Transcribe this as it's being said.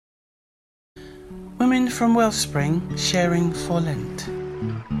Women from Wellspring sharing for Lent.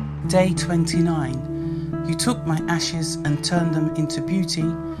 Day 29. You took my ashes and turned them into beauty.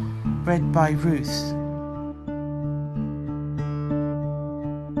 Read by Ruth.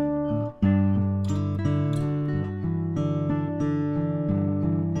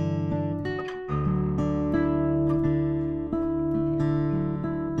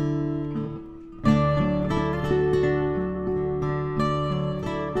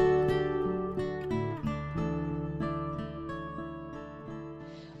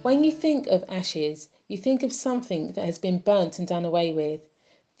 When you think of ashes, you think of something that has been burnt and done away with.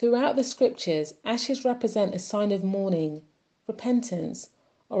 Throughout the scriptures, ashes represent a sign of mourning, repentance,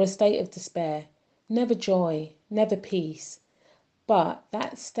 or a state of despair. Never joy, never peace. But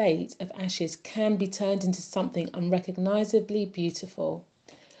that state of ashes can be turned into something unrecognizably beautiful.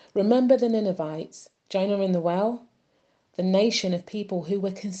 Remember the Ninevites, Jonah in the well? The nation of people who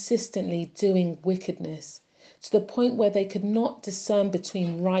were consistently doing wickedness to the point where they could not discern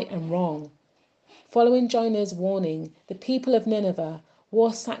between right and wrong. Following Jonah's warning, the people of Nineveh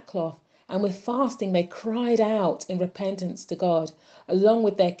wore sackcloth, and with fasting they cried out in repentance to God, along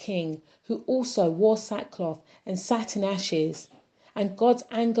with their king, who also wore sackcloth and sat in ashes. And God's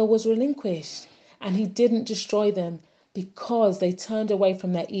anger was relinquished, and he didn't destroy them because they turned away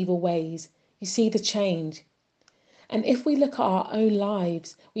from their evil ways. You see the change. And if we look at our own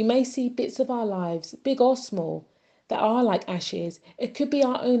lives, we may see bits of our lives, big or small, that are like ashes. It could be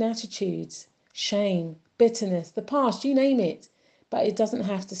our own attitudes, shame, bitterness, the past, you name it. But it doesn't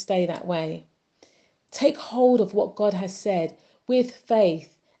have to stay that way. Take hold of what God has said with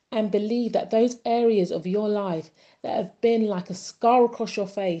faith and believe that those areas of your life that have been like a scar across your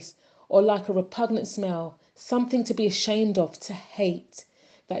face or like a repugnant smell, something to be ashamed of, to hate,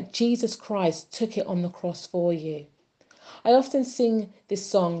 that Jesus Christ took it on the cross for you. I often sing this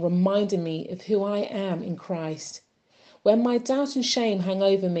song reminding me of who I am in Christ. When my doubt and shame hang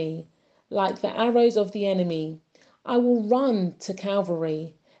over me, like the arrows of the enemy, I will run to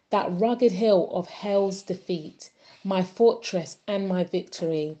Calvary, that rugged hill of hell's defeat, my fortress and my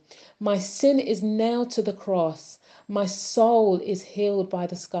victory. My sin is nailed to the cross. My soul is healed by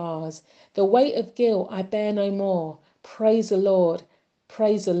the scars. The weight of guilt I bear no more. Praise the Lord.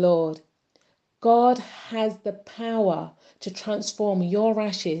 Praise the Lord. God has the power to transform your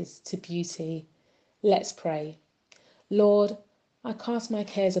ashes to beauty. Let's pray. Lord, I cast my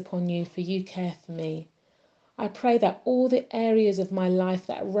cares upon you, for you care for me. I pray that all the areas of my life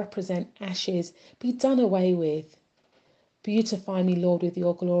that represent ashes be done away with. Beautify me, Lord, with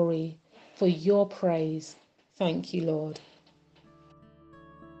your glory, for your praise. Thank you, Lord.